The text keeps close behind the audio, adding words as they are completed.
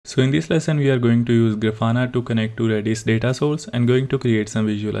So in this lesson we are going to use Grafana to connect to Redis data source and going to create some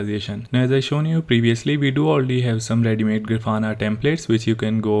visualization. Now as I shown you previously, we do already have some ready-made Grafana templates which you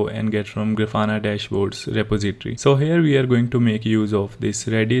can go and get from Grafana dashboards repository. So here we are going to make use of this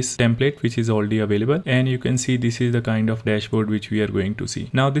Redis template which is already available, and you can see this is the kind of dashboard which we are going to see.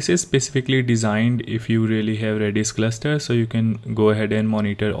 Now this is specifically designed if you really have Redis cluster, so you can go ahead and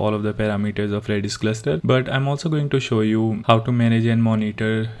monitor all of the parameters of Redis cluster. But I'm also going to show you how to manage and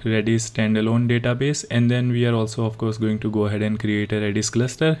monitor Redis standalone database, and then we are also of course going to go ahead and create a Redis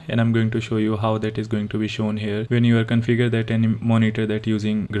cluster, and I'm going to show you how that is going to be shown here when you are configure that and monitor that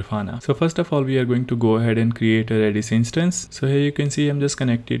using Grafana. So first of all we are going to go ahead and create a Redis instance. So here you can see I'm just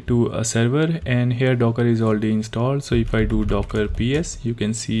connected to a server, and here Docker is already installed. So if I do docker ps, you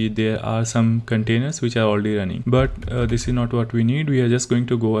can see there are some containers which are already running, but this is not what we need. We are just going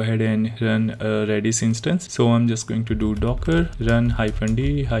to go ahead and run a Redis instance. So I'm just going to do docker run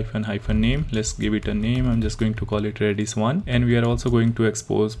 -d -name. Let's give it a name. I'm just going to call it Redis 1, and we are also going to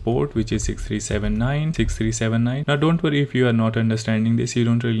expose port which is 6379. Now don't worry if you are not understanding this, you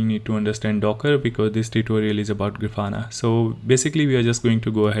don't really need to understand Docker because this tutorial is about Grafana. So basically we are just going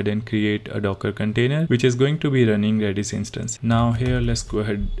to go ahead and create a Docker container which is going to be running Redis instance. Now here let's go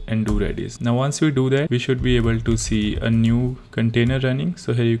ahead and do Redis. Now once we do that, we should be able to see a new container running. So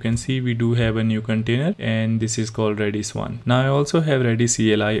here you can see we do have a new container, and this is called Redis 1. Now I also have Redis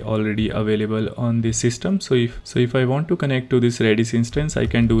CLI already available on this system. So if I want to connect to this Redis instance, I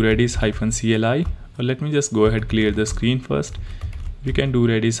can do Redis -CLI. But let me just go ahead, clear the screen first. We can do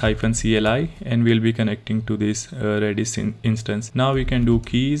Redis -CLI and we'll be connecting to this Redis instance. Now we can do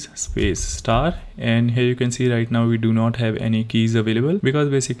keys space star, and here you can see right now we do not have any keys available because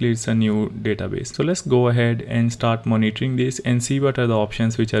basically it's a new database. So let's go ahead and start monitoring this and see what are the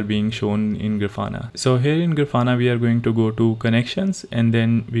options which are being shown in Grafana. So here in Grafana we are going to go to connections, and then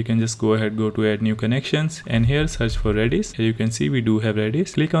we can just go ahead, go to add new connections, and here search for Redis. Here you can see we do have Redis.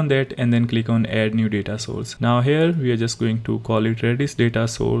 Click on that and then click on add new data source. Now here we are just going to call it Redis data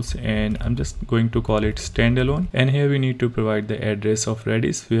source, and I'm just going to call it standalone, and here we need to provide the address of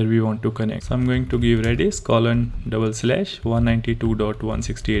Redis where we want to connect. So I'm going to give Redis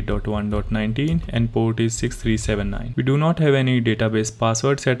 :/192.168.1.19 and port is 6379. We do not have any database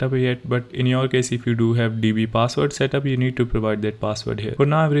password set up yet, but in your case if you do have DB password set up, you need to provide that password here. For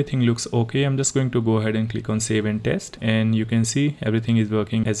now everything looks okay. I'm just going to go ahead and click on save and test, and you can see everything is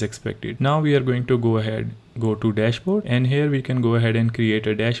working as expected. Now we are going to go ahead, go to dashboard, and here we can go ahead and create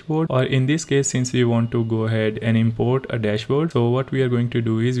a dashboard, or in this case since we want to go ahead and import a dashboard, so what we are going to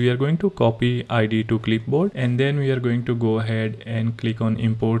do is we are going to copy ID to clipboard, and then we are going to go ahead and click on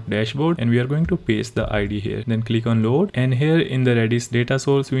import dashboard, and we are going to paste the ID here, then click on load, and here in the Redis data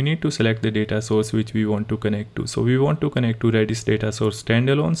source we need to select the data source which we want to connect to. So we want to connect to Redis data source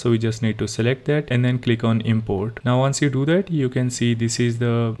standalone, so we just need to select that and then click on import. Now once you do that, you can see this is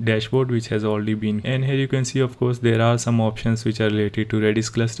the dashboard which has already been, and here you can see of course there are some options which are related to Redis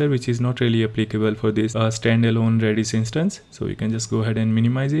cluster which is not really applicable for this standalone Redis instance. So we can just go ahead and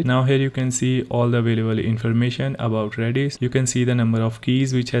minimize it. Now here you can see all the available information about Redis. You can see the number of keys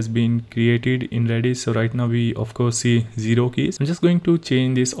which has been created in Redis. So right now we of course see 0 keys. I'm just going to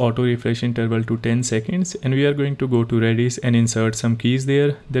change this auto refresh interval to 10 seconds, and we are going to go to Redis and insert some keys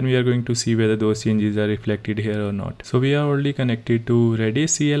there. Then we are going to see whether those changes are reflected here or not. So we are already connected to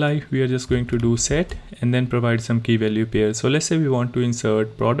Redis CLI. We are just going to do set and then provide some key value pairs. So let's say we want to insert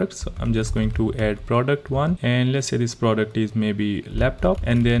products. So I'm just going to add product 1, and let's say this product is maybe laptop,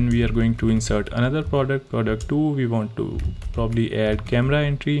 and then we are going to insert another product 2. We want to probably add camera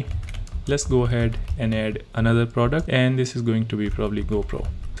entry. Let's go ahead and add another product, and this is going to be probably GoPro.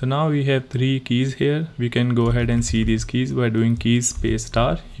 So now we have 3 keys here. We can go ahead and see these keys by doing keys space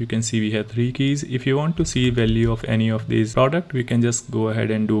star. You can see we have 3 keys. If you want to see value of any of these product, we can just go ahead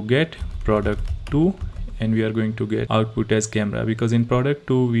and do get product 2, and we are going to get output as camera because in product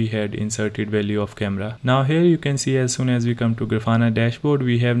 2 we had inserted value of camera. Now here you can see as soon as we come to Grafana dashboard,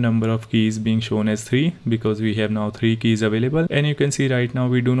 we have number of keys being shown as 3 because we have now 3 keys available, and you can see right now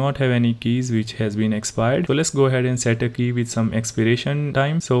we do not have any keys which has been expired. So let's go ahead and set a key with some expiration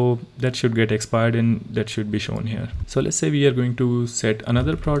time, so that should get expired and that should be shown here. So let's say we are going to set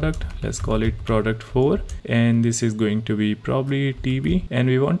another product. Let's call it product 4, and this is going to be probably TV, and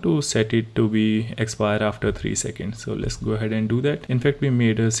we want to set it to be expire after 3 seconds. So let's go ahead and do that. In fact, we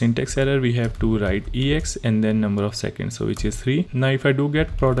made a syntax error. We have to write ex and then number of seconds, so which is 3. Now if I do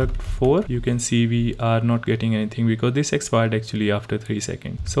get product 4, you can see we are not getting anything because this expired actually after 3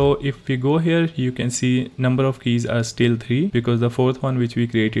 seconds. So if we go here, you can see number of keys are still 3 because the fourth one which we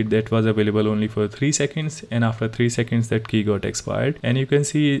created, that was available only for 3 seconds, and after 3 seconds that key got expired. And you can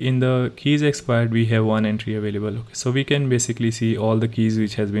see in the keys expired we have one entry available. Okay, so we can basically see all the keys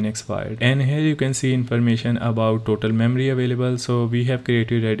which has been expired. And here you can see information about total memory available. So we have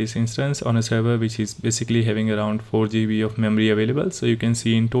created Redis instance on a server which is basically having around 4 GB of memory available. So you can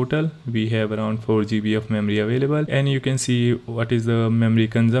see in total we have around 4 GB of memory available, and you can see what is the memory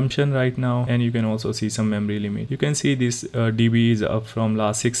consumption right now, and you can also see some memory limit. You can see this DB is up from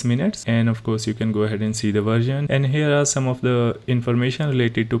last 6 minutes, and of course you can go ahead and see the version. And here are some of the information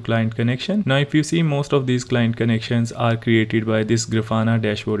related to client connection. Now if you see, most of these client connections are created by this Grafana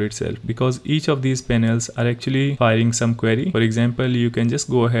dashboard itself, because each of these panels are actually firing some query. For example, you can just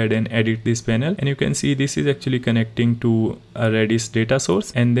go ahead and edit this panel, and you can see this is actually connecting to a Redis data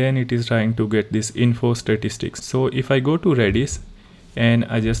source, and then it is trying to get this info statistics. So if I go to Redis and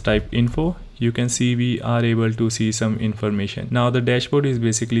I just type info, you can see we are able to see some information. Now the dashboard is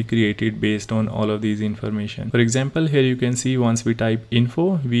basically created based on all of these information. For example, here you can see once we type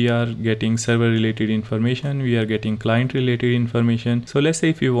info, we are getting server related information, we are getting client related information. So let's say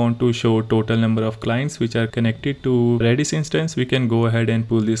if you want to show total number of clients which are connected to Redis instance, we can go ahead and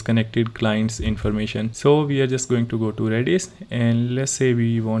pull this connected clients information. So we are just going to go to Redis, and let's say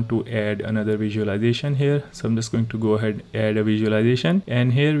we want to add another visualization here. So I'm just going to go ahead, add a visualization,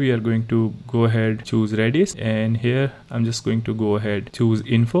 and here we are going to go ahead, choose Redis, and here I'm just going to go ahead, choose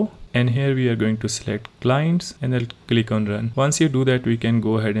info, and here we are going to select clients and then click on run. Once you do that, we can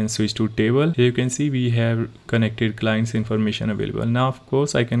go ahead and switch to table. Here you can see we have connected clients information available. Now of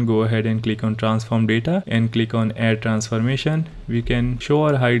course I can go ahead and click on transform data and click on add transformation. We can show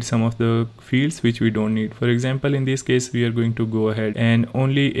or hide some of the fields which we don't need. For example, in this case we are going to go ahead and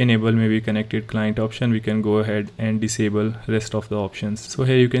only enable maybe connected client option. We can go ahead and disable rest of the options. So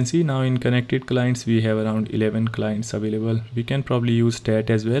here you can see now in connected clients we have around 11 clients available. We can probably use stat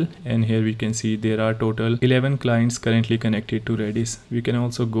as well, and here we can see there are total 11 clients currently connected to Redis. We can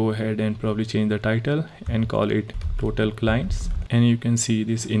also go ahead and probably change the title and call it total clients, and you can see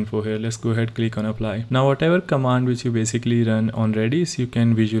this info here. Let's go ahead, click on apply. Now whatever command which you basically run on Redis, you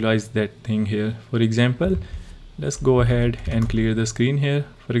can visualize that thing here. For example, let's go ahead and clear the screen here.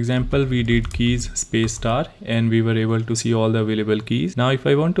 For example, we did keys space star and we were able to see all the available keys. Now if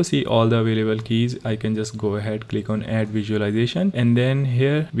I want to see all the available keys, I can just go ahead, click on add visualization, and then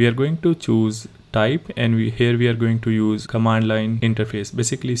here we are going to choose type, and here we are going to use command line interface,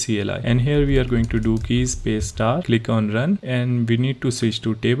 basically CLI, and here we are going to do keys space star, click on run, and we need to switch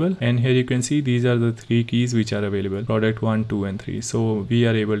to table. And here you can see these are the 3 keys which are available, product 1, 2 and 3. So we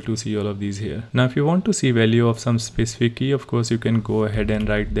are able to see all of these here. Now if you want to see value of some specific key, of course you can go ahead and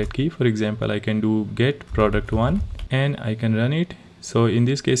write that key. For example, I can do get product 1 and I can run it. So in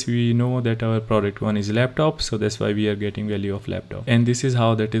this case we know that our product 1 is laptop, so that's why we are getting value of laptop, and this is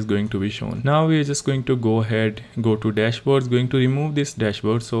how that is going to be shown. Now we are just going to go ahead, go to dashboards, going to remove this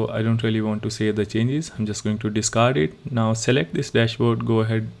dashboard. So I don't really want to save the changes, I'm just going to discard it. Now select this dashboard, go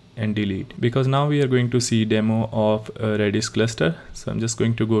ahead and delete, because now we are going to see demo of a Redis cluster. So I'm just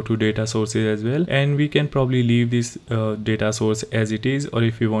going to go to data sources as well, and we can probably leave this data source as it is, or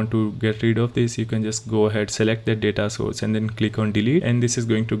if you want to get rid of this, you can just go ahead, select that data source and then click on delete, and this is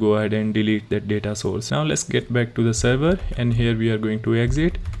going to go ahead and delete that data source. Now let's get back to the server, and here we are going to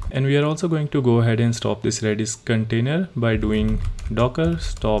exit, and we are also going to go ahead and stop this Redis container by doing docker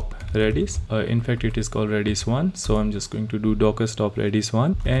stop Redis. In fact it is called Redis 1, so I'm just going to do docker stop Redis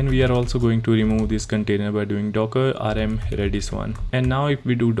 1, and we are also going to remove this container by doing docker rm Redis 1. And now if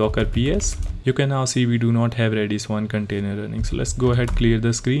we do docker ps, you can now see we do not have Redis 1 container running. So let's go ahead, clear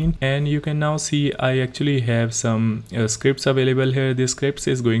the screen, and you can now see I actually have some scripts available here. This scripts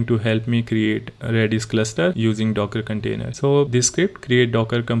is going to help me create a Redis cluster using docker container. So this script, create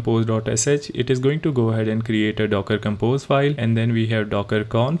docker compose.sh, it is going to go ahead and create a docker compose file, and then we have docker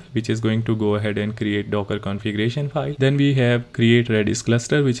conf, which is going to go ahead and create docker configuration file. Then we have create Redis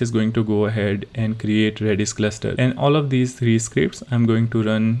cluster, which is going to go ahead and create Redis cluster, and all of these 3 scripts I'm going to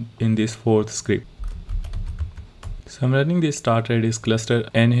run in this 4th script. So I'm running this start Redis cluster,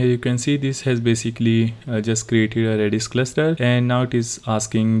 and here you can see this has basically just created a Redis cluster, and now it is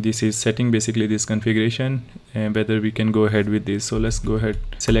asking, this is setting basically this configuration and whether we can go ahead with this. So let's go ahead,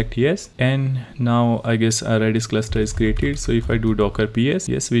 select yes, and now I guess a Redis cluster is created. So if I do docker ps,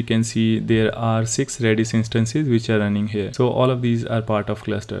 yes, we can see there are 6 Redis instances which are running here. So all of these are part of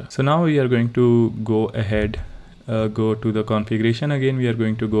cluster. So now we are going to go ahead, go to the configuration again. We are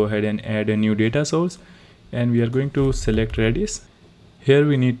going to go ahead and add a new data source, and we are going to select Redis. Here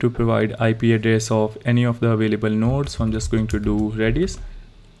we need to provide IP address of any of the available nodes. So I'm just going to do Redis :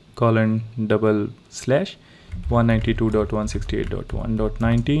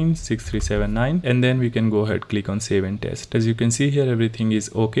 192.168.1.19.6379, and then we can go ahead, click on save and test. As you can see here, everything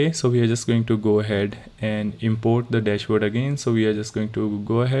is okay. So we are just going to go ahead and import the dashboard again. So we are just going to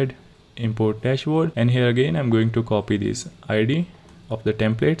go ahead, import dashboard, and here again I'm going to copy this ID of the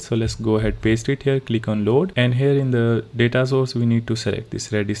template. So let's go ahead, paste it here, click on load, and here in the data source we need to select this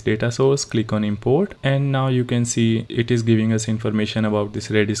Redis data source, click on import, and now you can see it is giving us information about this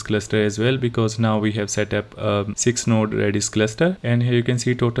Redis cluster as well, because now we have set up a 6 node Redis cluster, and here you can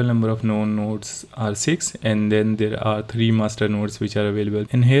see total number of known nodes are 6, and then there are 3 master nodes which are available.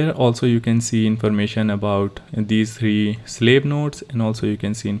 And here also you can see information about these 3 slave nodes, and also you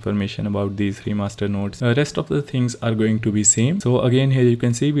can see information about these 3 master nodes. The rest of the things are going to be same. So again, here you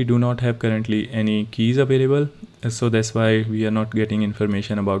can see we do not have currently any keys available, so that's why we are not getting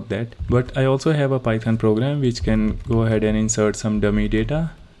information about that. But I also have a Python program which can go ahead and insert some dummy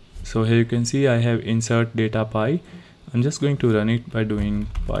data. So here you can see I have insert data py. I'm just going to run it by doing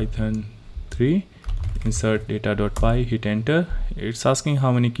python 3 insert data.py, hit enter. It's asking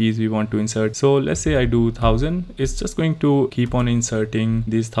how many keys we want to insert. So let's say I do 1000. It's just going to keep on inserting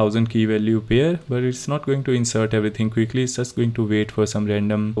this 1000 key value pair, but it's not going to insert everything quickly. It's just going to wait for some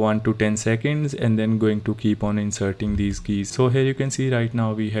random 1 to 10 seconds and then going to keep on inserting these keys. So here you can see right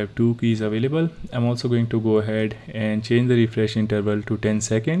now we have 2 keys available. I'm also going to go ahead and change the refresh interval to 10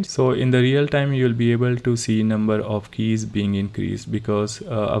 seconds. So in the real time you'll be able to see number of keys being increased, because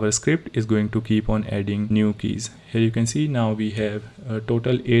our script is going to keep on adding new keys. Here you can see now we have a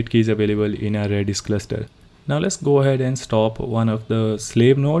total 8 keys available in our Redis cluster. Now let's go ahead and stop one of the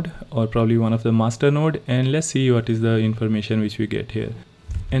slave node, or probably one of the master node, and let's see what is the information which we get here.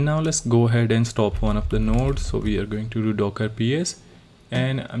 And now let's go ahead and stop one of the nodes. So we are going to do docker ps,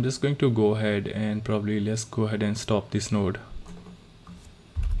 and I'm just going to go ahead and probably let's go ahead and stop this node.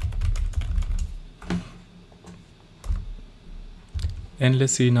 And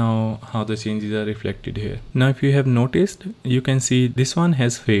let's see now how the changes are reflected here. Now if you have noticed, you can see this one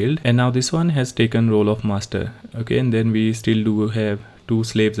has failed, and now this one has taken role of master. Okay, and then we still do have 2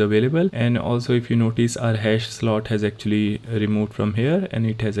 slaves available, and also if you notice our hash slot has actually removed from here and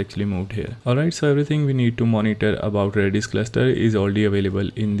it has actually moved here. Alright, so everything we need to monitor about Redis cluster is already available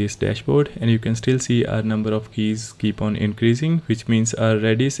in this dashboard, and you can still see our number of keys keep on increasing, which means our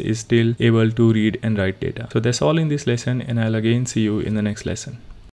Redis is still able to read and write data. So that's all in this lesson, and I'll again see you in the next lesson.